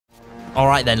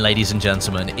Alright then, ladies and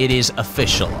gentlemen, it is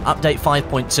official. Update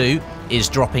 5.2 is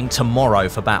dropping tomorrow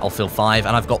for Battlefield 5,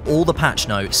 and I've got all the patch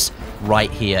notes right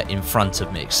here in front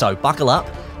of me. So buckle up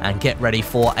and get ready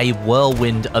for a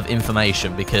whirlwind of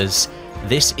information, because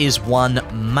this is one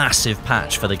massive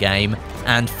patch for the game.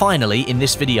 And finally, in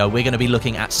this video, we're going to be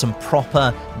looking at some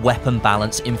proper weapon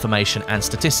balance information and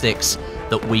statistics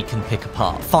that we can pick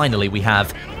apart. Finally, we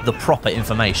have the proper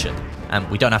information,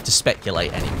 and we don't have to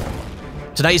speculate anymore.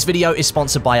 Today's video is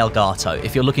sponsored by Elgato.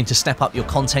 If you're looking to step up your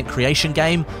content creation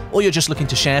game, or you're just looking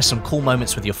to share some cool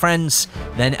moments with your friends,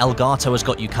 then Elgato has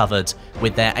got you covered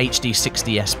with their HD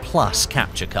 60S Plus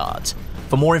capture card.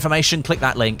 For more information, click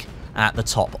that link at the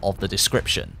top of the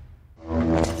description.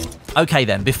 Okay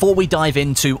then, before we dive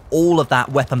into all of that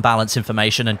weapon balance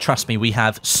information, and trust me, we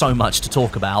have so much to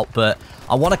talk about, but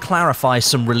I want to clarify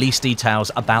some release details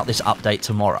about this update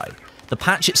tomorrow. The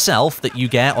patch itself that you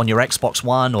get on your Xbox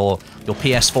One or your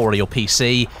PS4 or your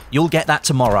PC, you'll get that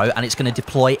tomorrow, and it's going to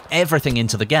deploy everything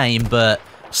into the game, but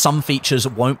some features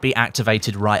won't be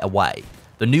activated right away.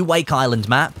 The new Wake Island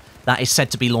map, that is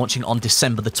said to be launching on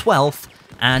December the 12th,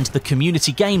 and the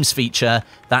Community Games feature,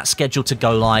 that's scheduled to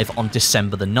go live on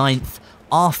December the 9th,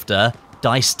 after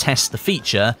DICE tests the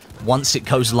feature once it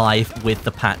goes live with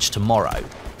the patch tomorrow.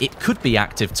 It could be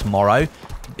active tomorrow.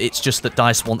 It's just that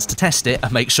DICE wants to test it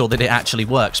and make sure that it actually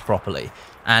works properly.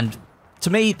 And to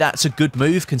me, that's a good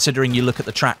move, considering you look at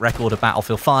the track record of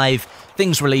Battlefield 5,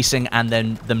 things releasing and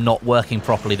then them not working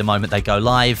properly the moment they go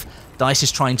live. DICE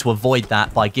is trying to avoid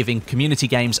that by giving Community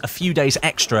Games a few days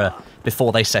extra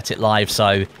before they set it live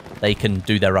so they can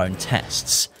do their own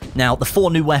tests. Now, the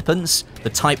 4 new weapons, the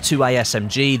Type 2A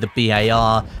SMG, the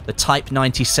BAR, the Type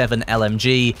 97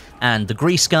 LMG, and the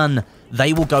Grease Gun,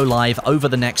 they will go live over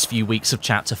the next few weeks of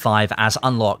Chapter 5 as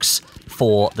unlocks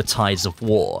for the Tides of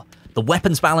War. The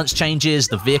weapons balance changes,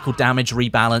 the vehicle damage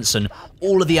rebalance, and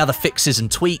all of the other fixes and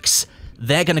tweaks,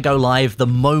 they're going to go live the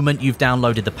moment you've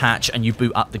downloaded the patch and you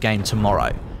boot up the game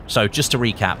tomorrow. So just to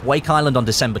recap, Wake Island on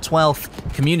December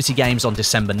 12th, Community Games on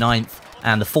December 9th,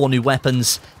 and the 4 new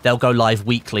weapons, they'll go live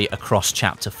weekly across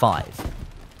Chapter 5.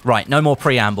 Right, no more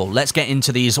preamble. Let's get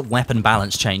into these weapon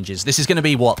balance changes. This is going to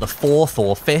be, what, the 4th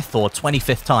or 5th or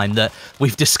 25th time that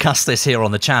we've discussed this here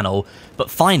on the channel.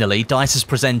 But finally, DICE has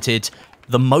presented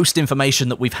the most information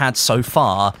that we've had so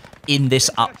far in this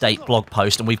update blog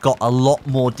post, and we've got a lot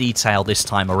more detail this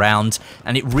time around,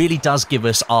 and it really does give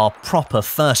us our proper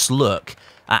first look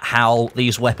at how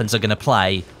these weapons are going to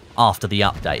play after the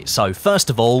update. So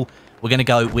first of all, we're going to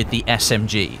go with the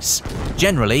SMGs.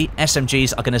 Generally,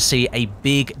 SMGs are going to see a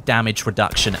big damage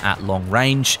reduction at long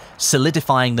range,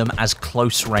 solidifying them as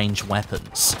close-range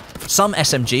weapons. Some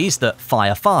SMGs that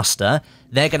fire faster,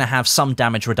 they're going to have some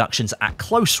damage reductions at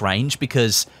close range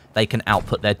because they can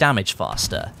output their damage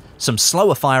faster. Some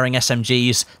slower-firing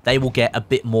SMGs, they will get a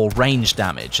bit more range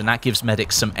damage, and that gives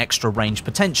medics some extra range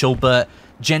potential, but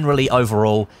generally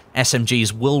overall,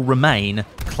 SMGs will remain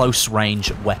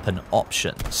close-range weapon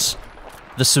options.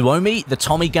 The Suomi, the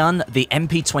Tommy gun, the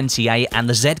MP28, and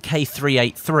the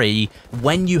ZK383,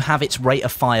 when you have its rate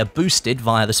of fire boosted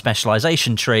via the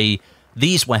specialization tree,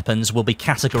 these weapons will be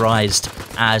categorized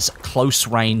as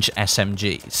close-range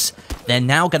SMGs. They're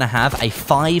now going to have a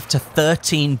 5 to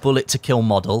 13 bullet-to-kill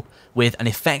model with an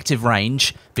effective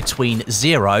range between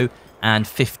 0 and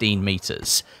 15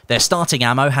 meters. Their starting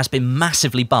ammo has been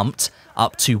massively bumped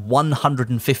up to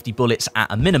 150 bullets at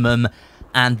a minimum,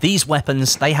 and these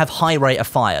weapons, they have high rate of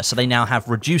fire, so they now have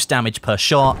reduced damage per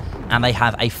shot, and they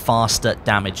have a faster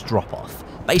damage drop-off.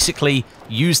 Basically,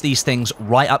 use these things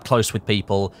right up close with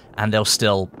people, and they'll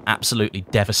still absolutely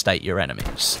devastate your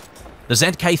enemies. The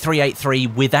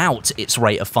ZK383 without its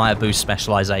rate of fire boost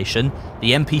specialization,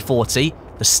 the MP40,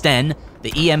 the Sten,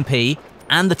 the EMP,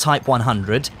 and the Type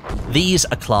 100, these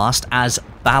are classed as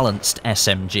balanced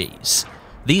SMGs.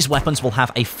 These weapons will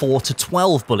have a 4 to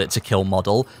 12 bullet to kill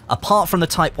model, apart from the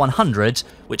Type 100,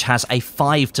 which has a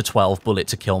 5 to 12 bullet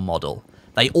to kill model.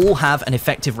 They all have an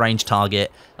effective range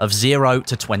target of 0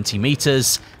 to 20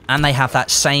 meters, and they have that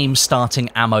same starting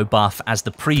ammo buff as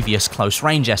the previous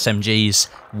close-range SMGs,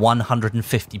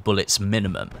 150 bullets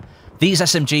minimum. These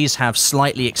SMGs have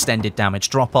slightly extended damage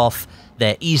drop-off,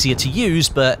 they're easier to use,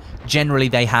 but generally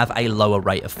they have a lower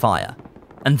rate of fire.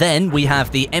 And then we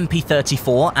have the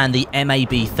MP34 and the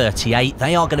MAB38.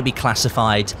 They are going to be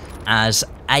classified as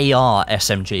AR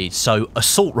SMGs, so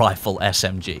assault rifle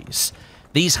SMGs.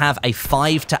 These have a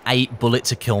 5 to 8 bullet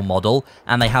to kill model,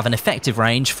 and they have an effective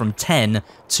range from 10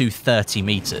 to 30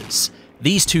 meters.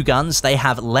 These two guns, they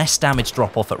have less damage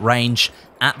drop-off at range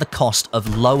at the cost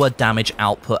of lower damage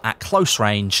output at close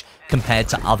range compared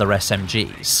to other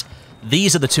SMGs.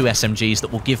 These are the two SMGs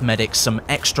that will give medics some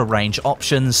extra range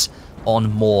options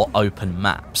on more open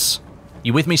maps.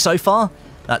 You with me so far?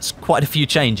 That's quite a few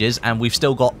changes, and we've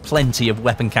still got plenty of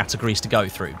weapon categories to go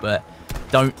through, but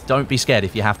don't be scared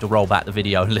if you have to roll back the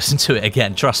video and listen to it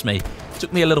again. Trust me, it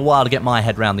took me a little while to get my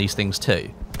head around these things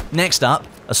too. Next up,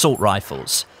 assault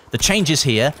rifles. The changes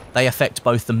here, they affect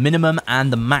both the minimum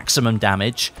and the maximum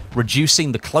damage,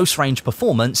 reducing the close range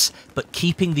performance, but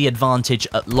keeping the advantage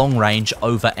at long range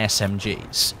over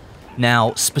SMGs.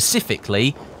 Now,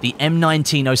 specifically, the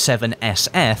M1907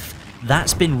 SF,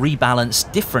 that's been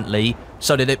rebalanced differently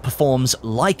so that it performs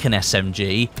like an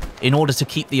SMG in order to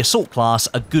keep the assault class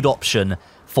a good option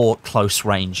for close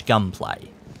range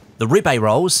gunplay. The Ribbe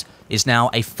Rolls is now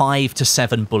a 5 to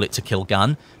 7 bullet to kill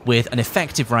gun with an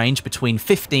effective range between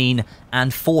 15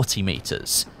 and 40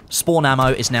 meters. Spawn ammo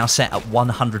is now set at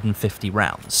 150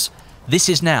 rounds. This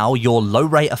is now your low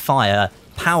rate of fire,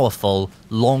 powerful,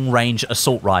 long range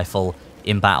assault rifle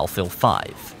in Battlefield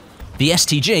 5. The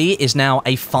STG is now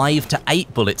a 5 to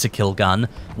 8 bullet to kill gun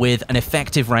with an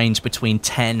effective range between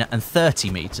 10 and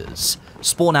 30 meters.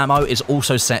 Spawn ammo is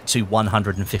also set to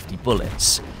 150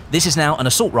 bullets. This is now an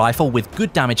assault rifle with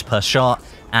good damage per shot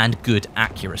and good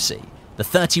accuracy. The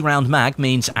 30 round mag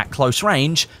means at close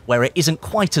range, where it isn't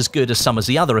quite as good as some of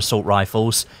the other assault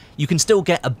rifles, you can still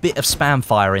get a bit of spam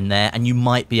fire in there and you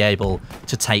might be able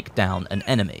to take down an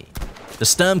enemy. The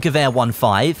Sturmgewehr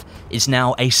 1.5 is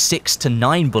now a 6 to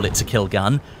 9 bullet to kill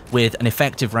gun with an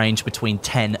effective range between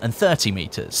 10 and 30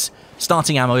 meters.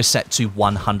 Starting ammo is set to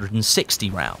 160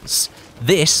 rounds.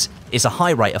 This is a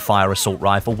high rate of fire assault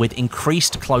rifle with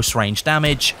increased close range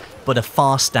damage, but a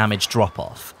fast damage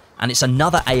drop-off. And it's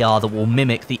another AR that will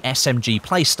mimic the SMG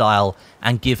playstyle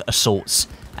and give assaults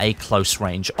a close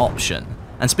range option.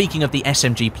 And speaking of the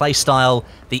SMG playstyle,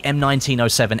 the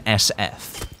M1907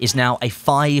 SF is now a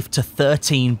 5 to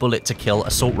 13 bullet to kill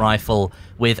assault rifle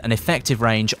with an effective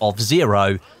range of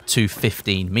 0 to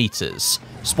 15 meters.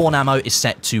 Spawn ammo is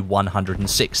set to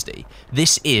 160.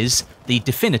 This is the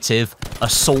definitive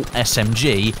assault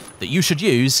SMG that you should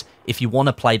use if you want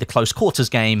to play the close quarters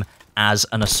game as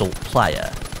an assault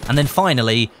player. And then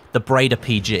finally, the Breda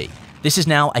PG. This is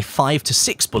now a 5 to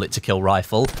 6 bullet to kill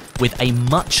rifle with a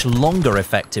much longer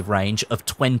effective range of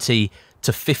 20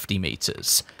 to 50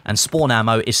 meters, and spawn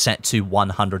ammo is set to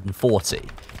 140.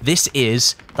 This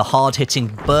is the hard-hitting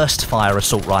burst fire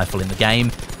assault rifle in the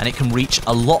game, and it can reach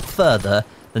a lot further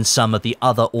than some of the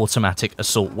other automatic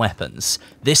assault weapons.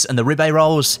 This and the Ribbe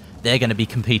Rolls, they're going to be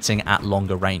competing at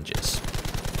longer ranges.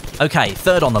 Okay,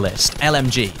 third on the list,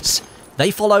 LMGs. They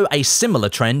follow a similar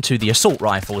trend to the assault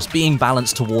rifles, being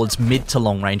balanced towards mid to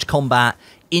long range combat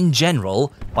in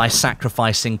general by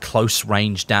sacrificing close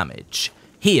range damage.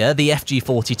 Here, the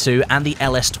FG42 and the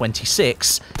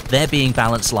LS26, they're being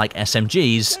balanced like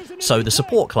SMGs, so the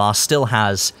support class still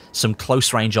has some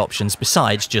close range options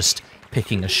besides just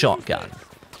picking a shotgun.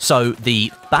 So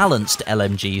the balanced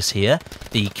LMGs here,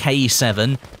 the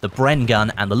KE7, the Bren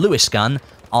gun and the Lewis gun,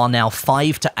 are now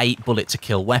 5 to 8 bullet to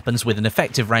kill weapons with an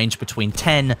effective range between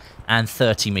 10 and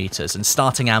 30 meters, and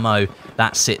starting ammo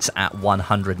that sits at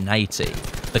 180.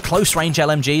 The close range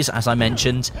LMGs, as I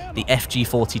mentioned, the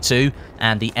FG42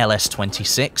 and the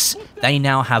LS26, they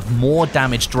now have more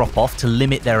damage drop off to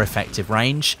limit their effective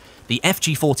range. The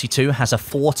FG42 has a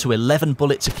 4 to 11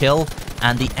 bullet to kill,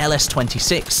 and the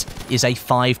LS26 is a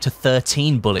 5 to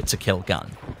 13 bullet to kill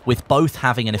gun, with both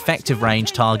having an effective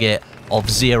range target of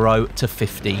 0 to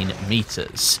 15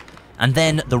 meters. And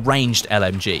then the ranged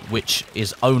LMG, which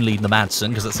is only the Madsen,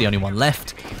 because that's the only one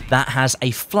left, that has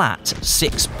a flat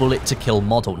 6 bullet to kill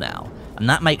model now, and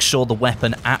that makes sure the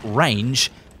weapon at range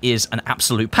is an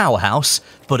absolute powerhouse,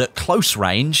 but at close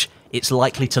range, it's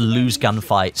likely to lose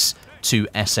gunfights to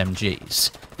SMGs.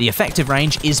 The effective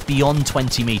range is beyond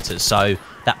 20 meters, so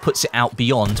that puts it out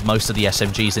beyond most of the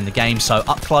SMGs in the game, so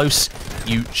up close,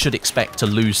 you should expect to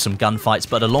lose some gunfights,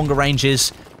 but at longer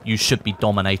ranges, you should be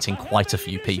dominating quite a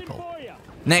few people.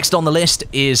 Next on the list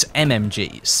is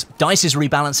MMGs. DICE is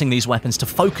rebalancing these weapons to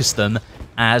focus them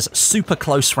as super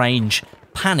close range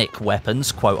panic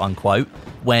weapons, quote unquote,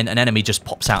 when an enemy just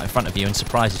pops out in front of you and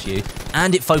surprises you,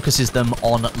 and it focuses them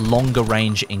on longer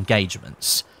range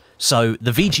engagements. So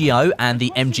the VGO and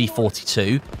the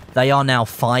MG42, they are now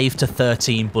 5 to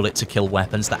 13 bullet to kill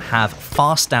weapons that have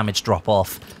fast damage drop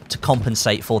off to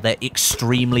compensate for their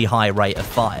extremely high rate of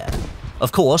fire.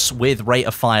 Of course, with rate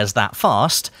of fires that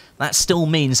fast, that still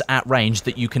means at range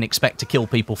that you can expect to kill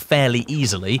people fairly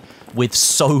easily with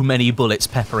so many bullets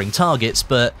peppering targets,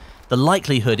 but the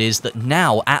likelihood is that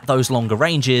now at those longer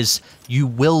ranges, you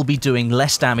will be doing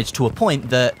less damage to a point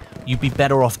that you'd be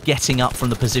better off getting up from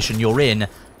the position you're in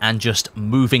and just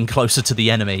moving closer to the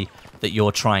enemy that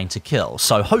you're trying to kill.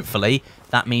 So hopefully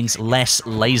that means less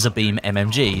laser beam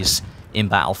MMGs in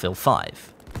Battlefield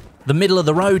 5. The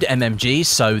middle-of-the-road MMGs,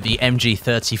 so the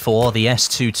MG34, the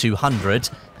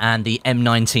S2200, and the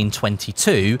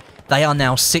M1922, they are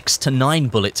now 6 to 9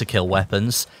 bullet-to-kill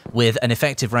weapons with an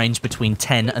effective range between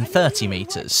 10 and 30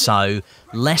 meters, so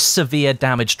less severe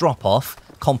damage drop-off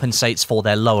compensates for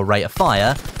their lower rate of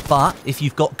fire, but if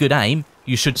you've got good aim,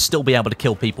 you should still be able to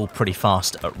kill people pretty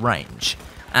fast at range.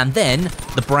 And then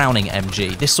the Browning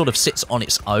MG, this sort of sits on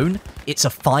its own. It's a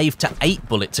 5 to 8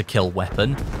 bullet to kill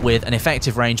weapon with an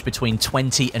effective range between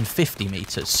 20 and 50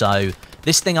 meters. So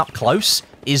this thing up close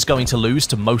is going to lose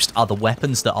to most other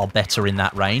weapons that are better in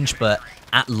that range, but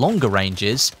at longer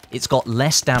ranges, it's got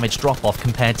less damage drop-off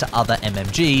compared to other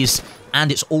MMGs,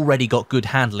 and it's already got good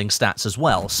handling stats as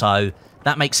well, so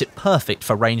that makes it perfect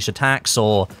for ranged attacks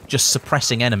or just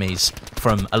suppressing enemies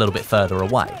from a little bit further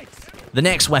away. The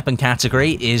next weapon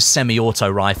category is semi-auto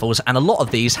rifles, and a lot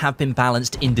of these have been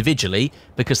balanced individually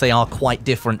because they are quite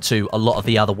different to a lot of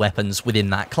the other weapons within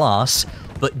that class,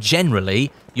 but generally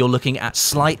you're looking at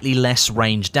slightly less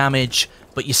range damage,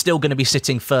 but you're still going to be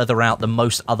sitting further out than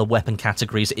most other weapon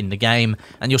categories in the game,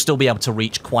 and you'll still be able to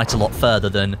reach quite a lot further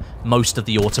than most of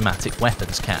the automatic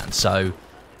weapons can. So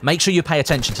make sure you pay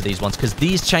attention to these ones, because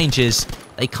these changes,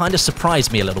 they kind of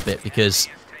surprised me a little bit because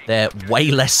they're way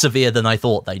less severe than I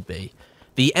thought they'd be.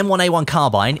 The M1A1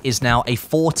 carbine is now a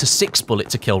 4 to 6 bullet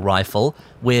to kill rifle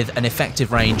with an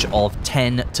effective range of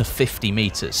 10 to 50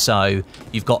 meters. So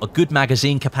you've got a good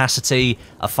magazine capacity,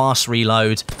 a fast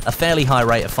reload, a fairly high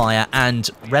rate of fire, and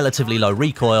relatively low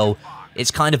recoil.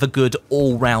 It's kind of a good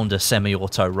all-rounder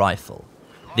semi-auto rifle.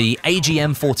 The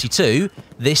AGM-42,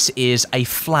 this is a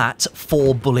flat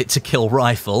 4 bullet to kill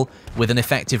rifle with an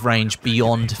effective range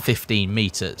beyond 15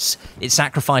 meters. It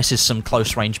sacrifices some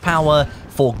close range power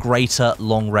for greater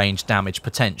long range damage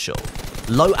potential.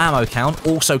 Low ammo count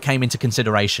also came into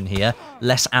consideration here.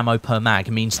 Less ammo per mag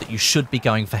means that you should be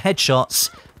going for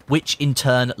headshots, which in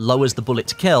turn lowers the bullet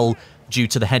to kill due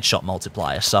to the headshot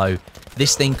multiplier. So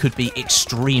this thing could be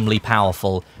extremely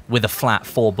powerful with a flat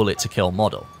 4 bullet to kill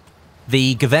model.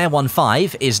 The Gewehr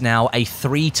 1.5 is now a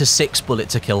 3 to 6 bullet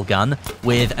to kill gun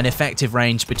with an effective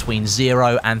range between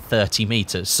 0 and 30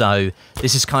 meters, so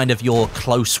this is kind of your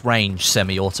close range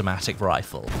semi-automatic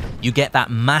rifle. You get that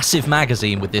massive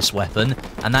magazine with this weapon,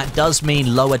 and that does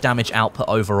mean lower damage output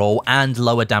overall and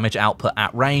lower damage output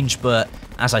at range, but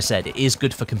as I said, it is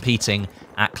good for competing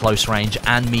at close range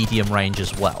and medium range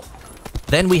as well.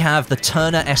 Then we have the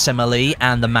Turner SMLE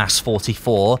and the MAS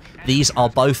 44. These are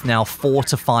both now 4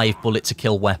 to 5 bullet to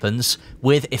kill weapons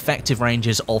with effective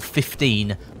ranges of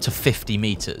 15 to 50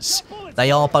 meters.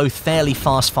 They are both fairly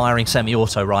fast firing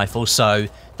semi-auto rifles, so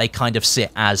they kind of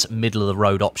sit as middle of the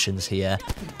road options here.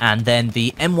 And then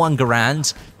the M1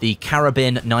 Garand, the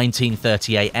Carabin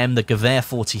 1938M, the Gewehr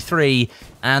 43,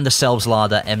 and the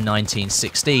Selbstlader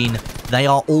M1916, they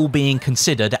are all being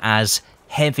considered as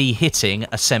heavy hitting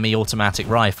semi-automatic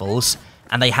rifles,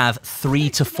 and they have 3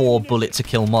 to 4 bullet to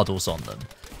kill models on them.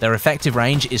 Their effective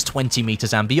range is 20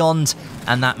 meters and beyond,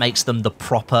 and that makes them the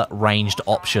proper ranged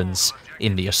options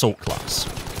in the assault class.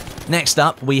 Next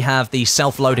up, we have the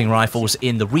self-loading rifles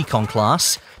in the recon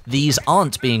class. These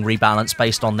aren't being rebalanced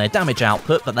based on their damage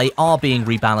output, but they are being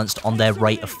rebalanced on their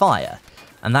rate of fire.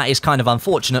 And that is kind of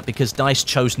unfortunate because DICE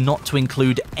chose not to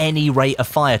include any rate of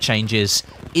fire changes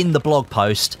in the blog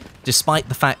post, despite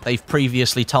the fact they've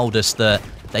previously told us that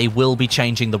they will be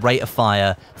changing the rate of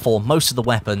fire for most of the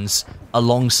weapons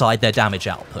alongside their damage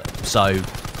output. So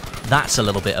that's a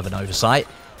little bit of an oversight.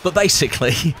 But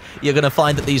basically, you're going to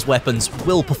find that these weapons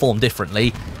will perform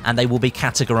differently, and they will be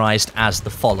categorized as the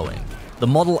following. The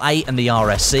Model 8 and the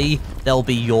RSC, they'll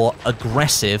be your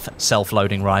aggressive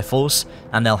self-loading rifles,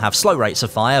 and they'll have slow rates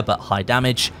of fire but high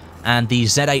damage. And the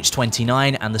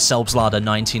ZH-29 and the Selbstlader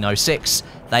 1906,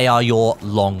 they are your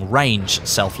long-range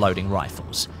self-loading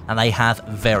rifles, and they have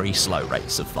very slow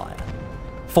rates of fire.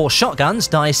 For shotguns,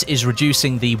 DICE is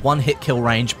reducing the one-hit kill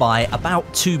range by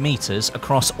about 2 meters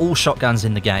across all shotguns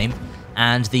in the game,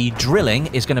 and the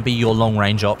drilling is going to be your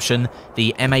long-range option,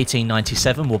 the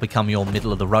M1897 will become your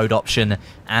middle-of-the-road option,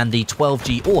 and the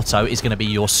 12G Auto is going to be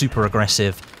your super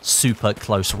aggressive, super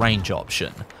close-range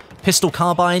option. Pistol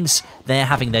carbines, they're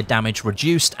having their damage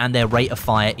reduced and their rate of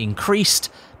fire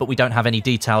increased, but we don't have any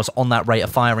details on that rate of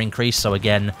fire increase, so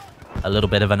again, a little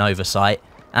bit of an oversight.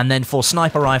 And then for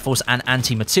sniper rifles and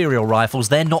anti-material rifles,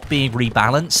 they're not being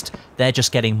rebalanced, they're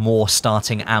just getting more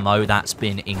starting ammo that's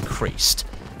been increased.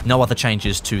 No other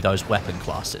changes to those weapon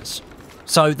classes.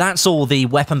 So that's all the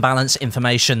weapon balance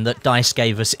information that DICE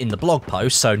gave us in the blog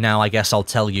post, so now I guess I'll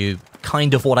tell you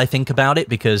kind of what I think about it,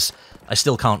 because I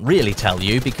still can't really tell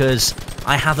you, because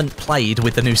I haven't played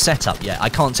with the new setup yet. I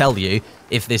can't tell you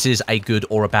if this is a good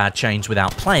or a bad change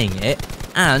without playing it,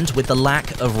 and with the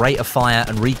lack of rate of fire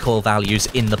and recoil values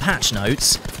in the patch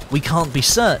notes, we can't be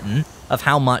certain of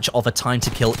how much of a time to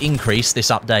kill increase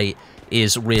this update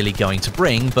is really going to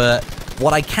bring, but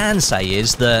what I can say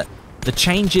is that the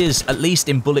changes, at least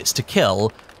in bullets to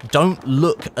kill, don't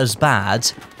look as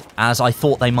bad as I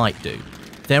thought they might do.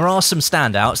 There are some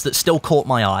standouts that still caught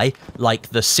my eye, like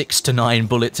the 6 to 9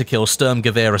 bullet to kill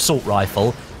Sturmgewehr assault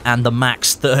rifle and the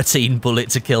max 13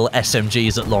 bullet to kill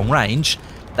SMGs at long range.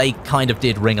 They kind of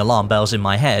did ring alarm bells in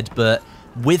my head, but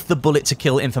with the bullet to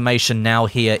kill information now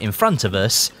here in front of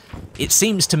us, it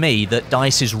seems to me that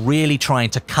DICE is really trying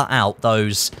to cut out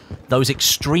those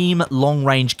extreme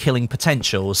long-range killing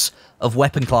potentials of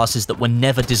weapon classes that were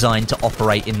never designed to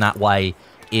operate in that way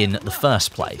in the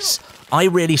first place. I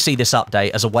really see this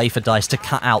update as a way for DICE to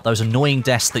cut out those annoying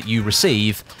deaths that you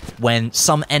receive when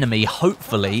some enemy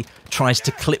hopefully tries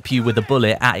to clip you with a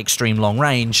bullet at extreme long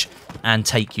range and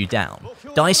take you down.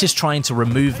 DICE is trying to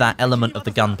remove that element of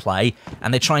the gunplay,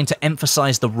 and they're trying to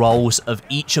emphasize the roles of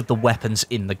each of the weapons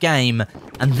in the game,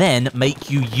 and then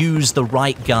make you use the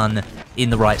right gun in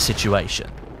the right situation.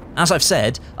 As I've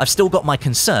said, I've still got my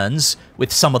concerns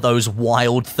with some of those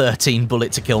wild 13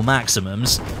 bullet to kill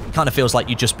maximums. It kind of feels like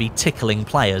you'd just be tickling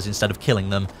players instead of killing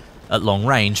them at long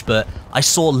range, but I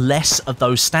saw less of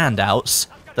those standouts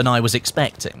than I was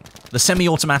expecting. The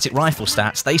semi-automatic rifle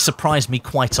stats, they surprised me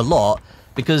quite a lot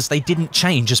because they didn't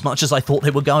change as much as I thought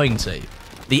they were going to.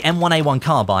 The M1A1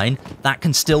 carbine, that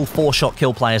can still 4-shot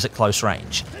kill players at close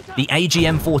range. The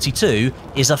AGM42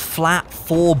 is a flat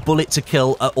 4 bullet to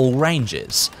kill at all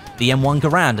ranges. The M1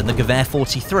 Garand and the Gewehr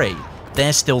 43,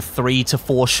 they're still 3 to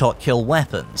 4 shot kill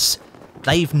weapons.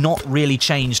 They've not really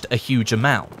changed a huge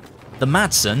amount. The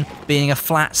Madsen, being a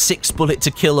flat 6 bullet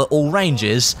to kill at all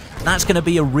ranges, that's going to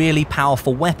be a really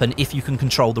powerful weapon if you can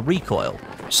control the recoil.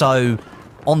 So,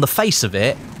 on the face of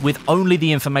it, with only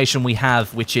the information we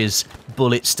have, which is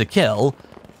bullets to kill,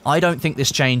 I don't think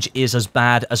this change is as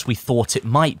bad as we thought it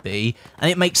might be, and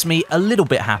it makes me a little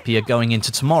bit happier going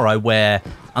into tomorrow where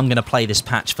I'm going to play this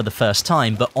patch for the first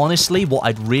time. But honestly, what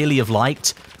I'd really have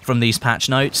liked from these patch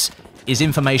notes is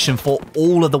information for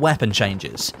all of the weapon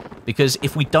changes, because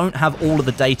if we don't have all of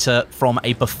the data from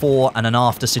a before and an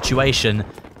after situation,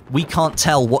 we can't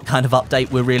tell what kind of update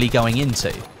we're really going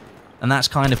into, and that's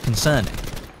kind of concerning.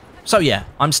 So yeah,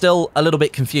 I'm still a little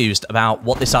bit confused about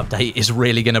what this update is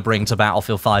really going to bring to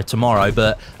Battlefield 5 tomorrow,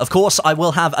 but of course I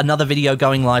will have another video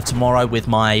going live tomorrow with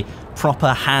my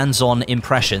proper hands-on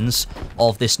impressions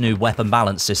of this new weapon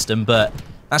balance system, but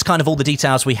that's kind of all the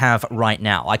details we have right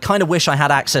now. I kind of wish I had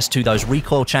access to those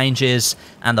recoil changes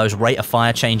and those rate of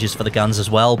fire changes for the guns as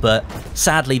well, but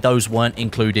sadly those weren't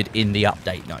included in the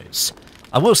update notes.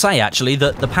 I will say, actually,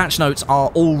 that the patch notes are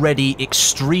already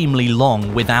extremely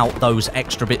long without those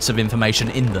extra bits of information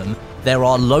in them. There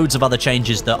are loads of other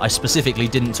changes that I specifically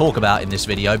didn't talk about in this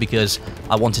video because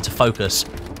I wanted to focus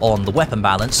on the weapon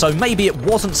balance, so maybe it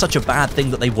wasn't such a bad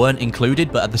thing that they weren't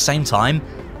included, but at the same time,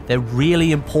 they're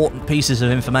really important pieces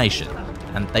of information,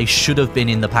 and they should have been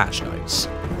in the patch notes.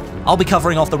 I'll be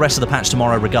covering off the rest of the patch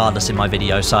tomorrow regardless in my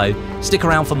video, so stick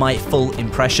around for my full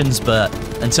impressions, but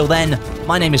until then,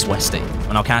 my name is Westie,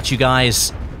 and I'll catch you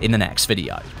guys in the next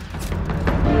video.